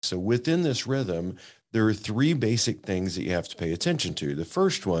So within this rhythm, there are three basic things that you have to pay attention to. The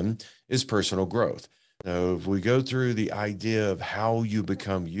first one is personal growth. Now, if we go through the idea of how you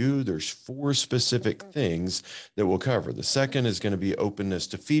become you, there's four specific things that we'll cover. The second is going to be openness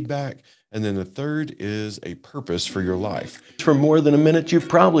to feedback. And then the third is a purpose for your life. For more than a minute, you've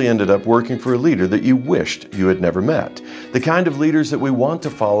probably ended up working for a leader that you wished you had never met. The kind of leaders that we want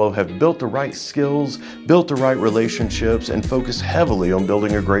to follow have built the right skills, built the right relationships, and focus heavily on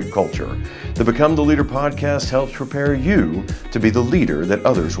building a great culture. The Become the Leader podcast helps prepare you to be the leader that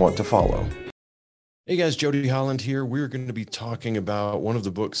others want to follow. Hey guys, Jody Holland here. We're going to be talking about one of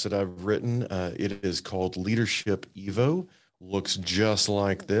the books that I've written. It is called Leadership Evo. Looks just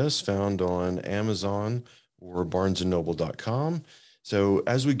like this, found on Amazon or barnesandnoble.com. So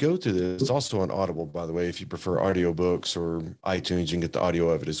as we go through this, it's also on Audible, by the way. If you prefer audiobooks or iTunes, you can get the audio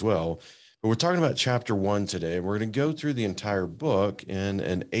of it as well. But we're talking about chapter 1 today, and we're going to go through the entire book in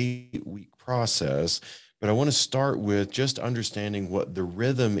an 8-week process. But I want to start with just understanding what the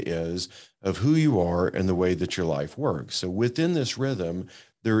rhythm is of who you are and the way that your life works. So within this rhythm,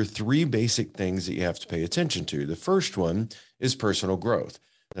 there are three basic things that you have to pay attention to. The first one is personal growth.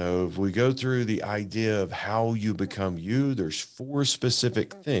 Now, if we go through the idea of how you become you, there's four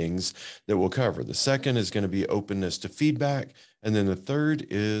specific things that we'll cover. The second is going to be openness to feedback. And then the third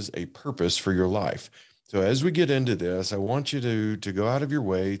is a purpose for your life. So as we get into this, I want you to go out of your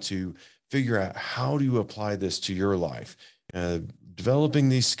way to figure out how do you apply this to your life. Developing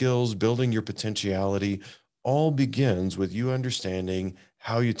these skills, building your potentiality, all begins with you understanding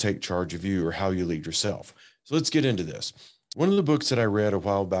how you take charge of you or how you lead yourself. So let's get into this. One of the books that I read a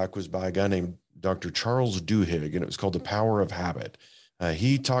while back was by a guy named Dr. Charles Duhigg, and it was called The Power of Habit.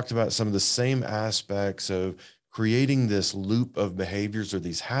 He talked about some of the same aspects of creating this loop of behaviors or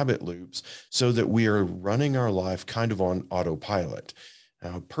these habit loops so that we are running our life kind of on autopilot.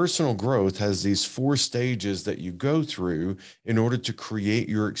 Now, personal growth has these four stages that you go through in order to create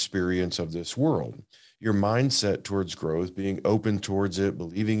your experience of this world. Your mindset towards growth, being open towards it,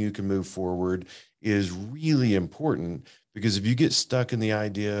 believing you can move forward is really important, because if you get stuck in the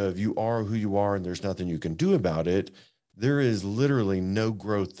idea of you are who you are and there's nothing you can do about it, there is literally no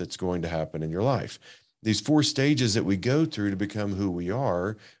growth that's going to happen in your life. These four stages that we go through to become who we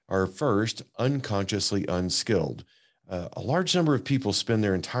are first, unconsciously unskilled. A large number of people spend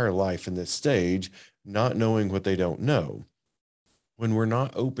their entire life in this stage not knowing what they don't know. When we're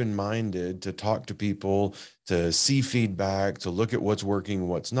not open-minded to talk to people, to see feedback, to look at what's working,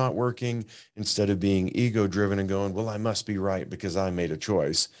 what's not working, instead of being ego-driven and going, well, I must be right because I made a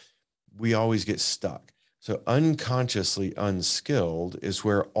choice, we always get stuck. So unconsciously unskilled is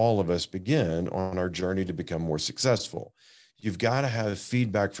where all of us begin on our journey to become more successful. You've got to have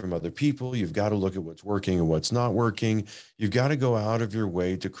feedback from other people. You've got to look at what's working and what's not working. You've got to go out of your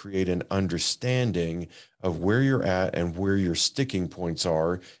way to create an understanding of where you're at and where your sticking points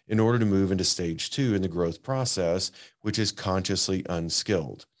are in order to move into stage 2 in the growth process, which is consciously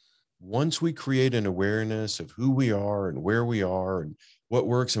unskilled. Once we create an awareness of who we are and where we are and what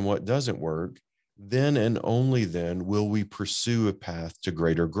works and what doesn't work, then and only then will we pursue a path to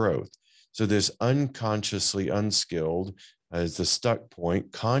greater growth. So this unconsciously unskilled is the stuck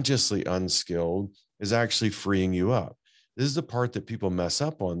point. Consciously unskilled is actually freeing you up. This is the part that people mess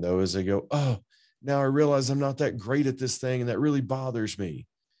up on, though, is they go, oh, now I realize I'm not that great at this thing, and that really bothers me.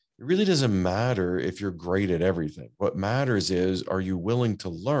 It really doesn't matter if you're great at everything. What matters is, are you willing to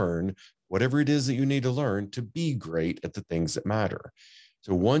learn whatever it is that you need to learn to be great at the things that matter?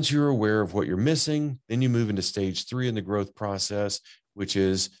 So once you're aware of what you're missing, then you move into stage 3 in the growth process, which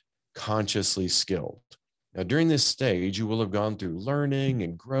is consciously skilled. Now, during this stage, you will have gone through learning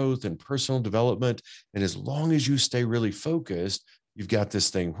and growth and personal development. And as long as you stay really focused, you've got this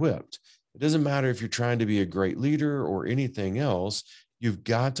thing whipped. It doesn't matter if you're trying to be a great leader or anything else. You've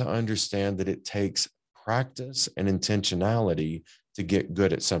got to understand that it takes practice and intentionality to get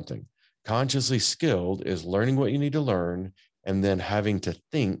good at something. Consciously skilled is learning what you need to learn and then having to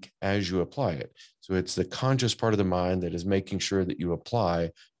think as you apply it. So it's the conscious part of the mind that is making sure that you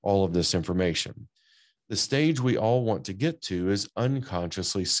apply all of this information. The stage we all want to get to is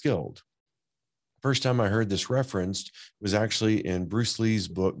unconsciously skilled. First time I heard this referenced was actually in Bruce Lee's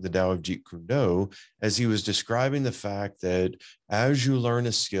book, The Tao of Jeet Kune Do, as he was describing the fact that as you learn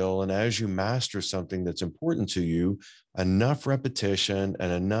a skill and as you master something that's important to you, enough repetition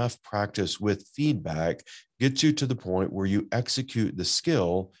and enough practice with feedback gets you to the point where you execute the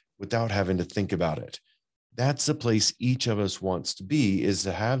skill without having to think about it. That's the place each of us wants to be, is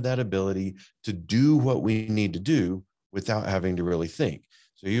to have that ability to do what we need to do without having to really think.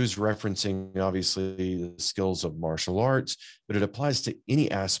 So he was referencing obviously the skills of martial arts, but it applies to any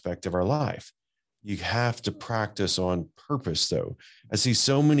aspect of our life. You have to practice on purpose, though. I see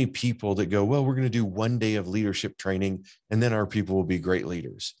so many people that go, well, we're going to do 1 day of leadership training, and then our people will be great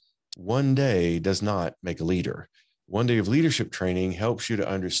leaders. 1 day does not make a leader. 1 day of leadership training helps you to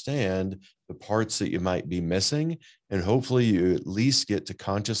understand the parts that you might be missing, and hopefully you at least get to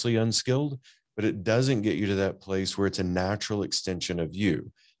consciously unskilled, but it doesn't get you to that place where it's a natural extension of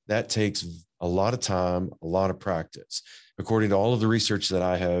you. That takes a lot of time, a lot of practice. According to all of the research that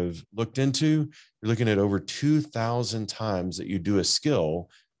I have looked into, you're looking at over 2,000 times that you do a skill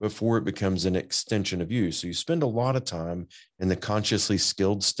before it becomes an extension of you. So you spend a lot of time in the consciously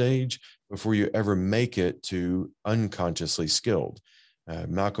skilled stage before you ever make it to unconsciously skilled.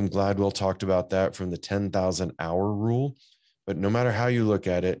 Malcolm Gladwell talked about that from the 10,000 hour rule. But no matter how you look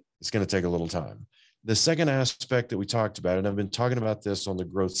at it, it's going to take a little time. The second aspect that we talked about, and I've been talking about this on the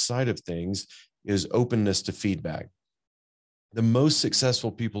growth side of things, is openness to feedback. The most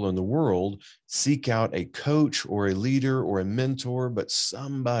successful people in the world seek out a coach or a leader or a mentor, but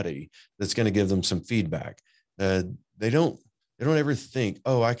somebody that's going to give them some feedback. They don't ever think,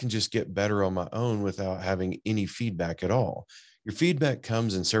 oh, I can just get better on my own without having any feedback at all. Your feedback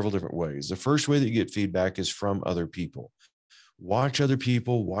comes in several different ways. The first way that you get feedback is from other people. Watch other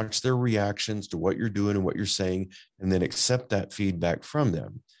people, watch their reactions to what you're doing and what you're saying, and then accept that feedback from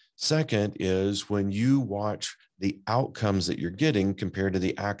them. Second is when you watch the outcomes that you're getting compared to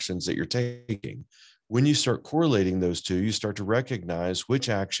the actions that you're taking. When you start correlating those two, you start to recognize which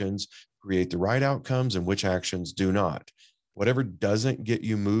actions create the right outcomes and which actions do not. Whatever doesn't get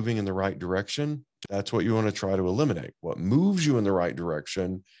you moving in the right direction, that's what you want to try to eliminate. What moves you in the right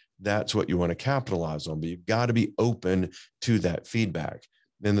direction, that's what you want to capitalize on. But you've got to be open to that feedback.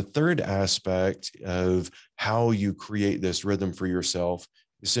 Then the third aspect of how you create this rhythm for yourself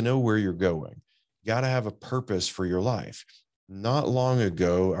is to know where you're going. You got to have a purpose for your life. Not long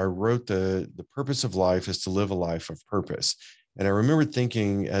ago, I wrote the purpose of life is to live a life of purpose. And I remember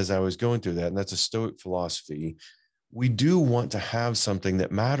thinking as I was going through that, and that's a Stoic philosophy, we do want to have something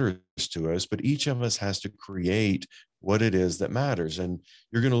that matters to us, but each of us has to create what it is that matters. And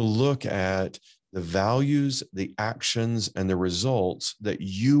you're going to look at the values, the actions, and the results that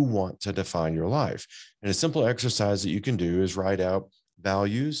you want to define your life. And a simple exercise that you can do is write out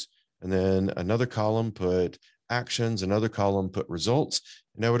values, and then another column put actions, another column put results.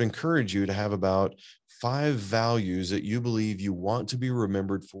 And I would encourage you to have about 5 values that you believe you want to be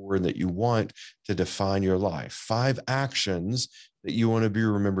remembered for and that you want to define your life. 5 actions that you want to be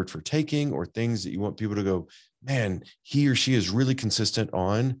remembered for taking, or things that you want people to go, man, he or she is really consistent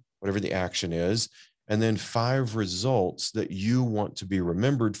on whatever the action is. And then 5 results that you want to be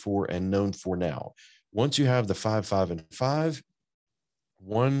remembered for and known for now. Once you have the 5, 5, and 5,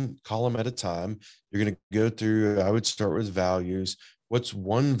 one column at a time, you're going to go through, I would start with values. What's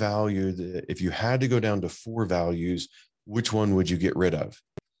one value that if you had to go down to 4 values, which one would you get rid of?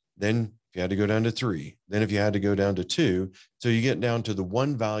 Then if you had to go down to 3, then if you had to go down to 2, so you get down to the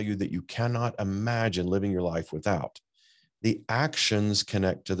one value that you cannot imagine living your life without. The actions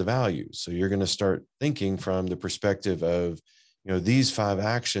connect to the values. So you're going to start thinking from the perspective of, these 5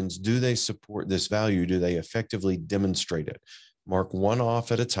 actions, do they support this value? Do they effectively demonstrate it? Mark one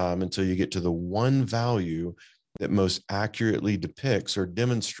off at a time until you get to the one value that most accurately depicts or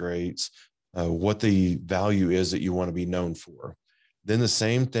demonstrates what the value is that you want to be known for. Then the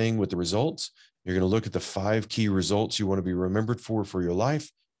same thing with the results. You're going to look at the 5 key results you want to be remembered for your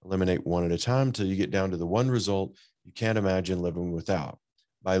life, eliminate one at a time until you get down to the one result you can't imagine living without.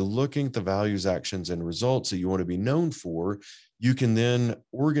 By looking at the values, actions, and results that you want to be known for, you can then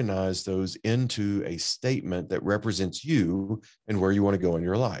organize those into a statement that represents you and where you want to go in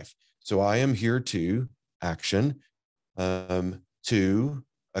your life. So I am here to action, to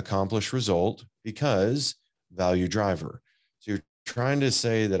accomplish result, because value driver. So you're trying to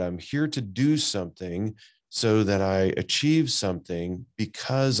say that I'm here to do something so that I achieve something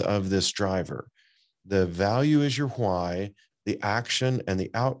because of this driver. The value is your why. The action and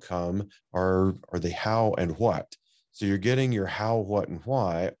the outcome are the how and what. So you're getting your how, what, and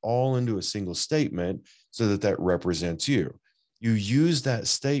why all into a single statement so that represents you. You use that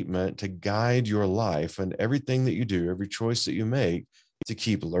statement to guide your life and everything that you do, every choice that you make, to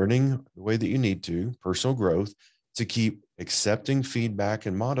keep learning the way that you need to, personal growth, to keep accepting feedback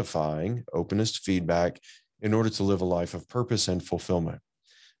and modifying, openness to feedback, in order to live a life of purpose and fulfillment.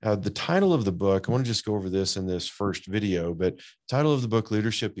 The title of the book, I want to just go over this in this first video, but title of the book,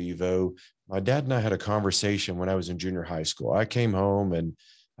 Leadership Evo. My dad and I had a conversation when I was in junior high school. I came home and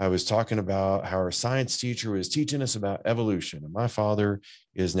I was talking about how our science teacher was teaching us about evolution. And my father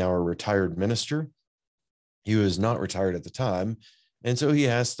is now a retired minister. He was not retired at the time. And so he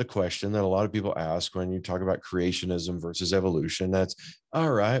asked the question that a lot of people ask when you talk about creationism versus evolution. That's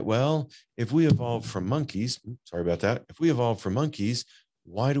all right. Well, if we evolved from monkeys, sorry about that. If we evolved from monkeys,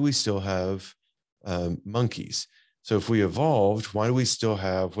 why do we still have monkeys? So if we evolved, why do we still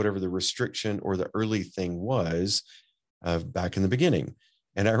have whatever the restriction or the early thing was back in the beginning?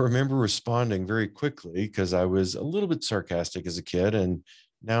 And I remember responding very quickly because I was a little bit sarcastic as a kid, and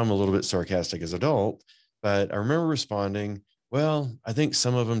now I'm a little bit sarcastic as an adult. But I remember responding, well, I think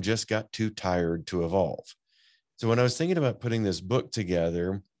some of them just got too tired to evolve. So when I was thinking about putting this book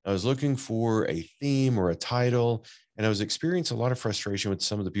together, I was looking for a theme or a title, and I was experiencing a lot of frustration with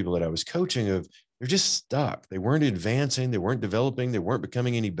some of the people that I was coaching of they're just stuck. They weren't advancing, they weren't developing, they weren't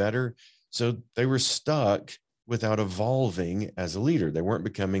becoming any better. So they were stuck without evolving as a leader. They weren't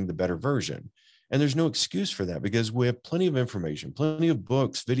becoming the better version. And there's no excuse for that because we have plenty of information, plenty of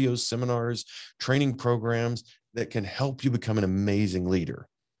books, videos, seminars, training programs that can help you become an amazing leader.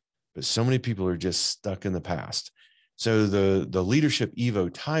 But so many people are just stuck in the past. So the Leadership Evo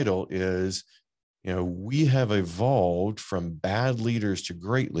title is, we have evolved from bad leaders to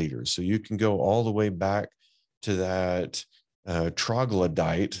great leaders. So you can go all the way back to that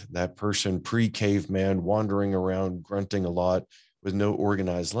troglodyte, that person pre-caveman wandering around grunting a lot with no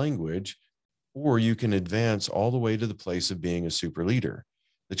organized language, or you can advance all the way to the place of being a super leader.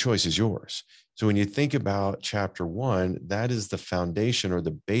 The choice is yours. So when you think about chapter 1, that is the foundation or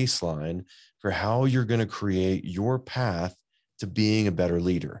the baseline for how you're going to create your path to being a better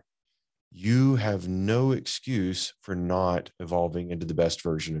leader. You have no excuse for not evolving into the best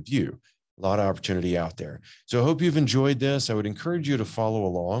version of you. A lot of opportunity out there. So I hope you've enjoyed this. I would encourage you to follow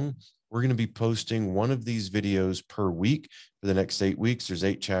along. We're going to be posting one of these videos per week for the next 8 weeks. There's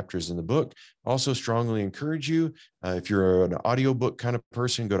 8 chapters in the book. Also strongly encourage you, if you're an audiobook kind of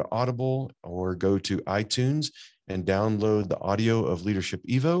person, go to Audible or go to iTunes and download the audio of Leadership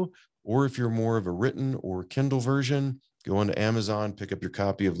Evo. Or if you're more of a written or Kindle version, go onto Amazon, pick up your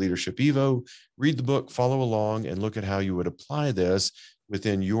copy of Leadership Evo, read the book, follow along, and look at how you would apply this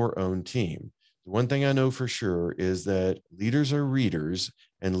within your own team. The one thing I know for sure is that leaders are readers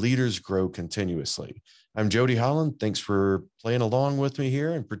and leaders grow continuously. I'm Jody Holland. Thanks for playing along with me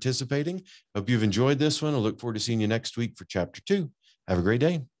here and participating. Hope you've enjoyed this one. I look forward to seeing you next week for chapter 2. Have a great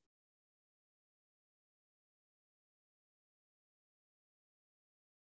day.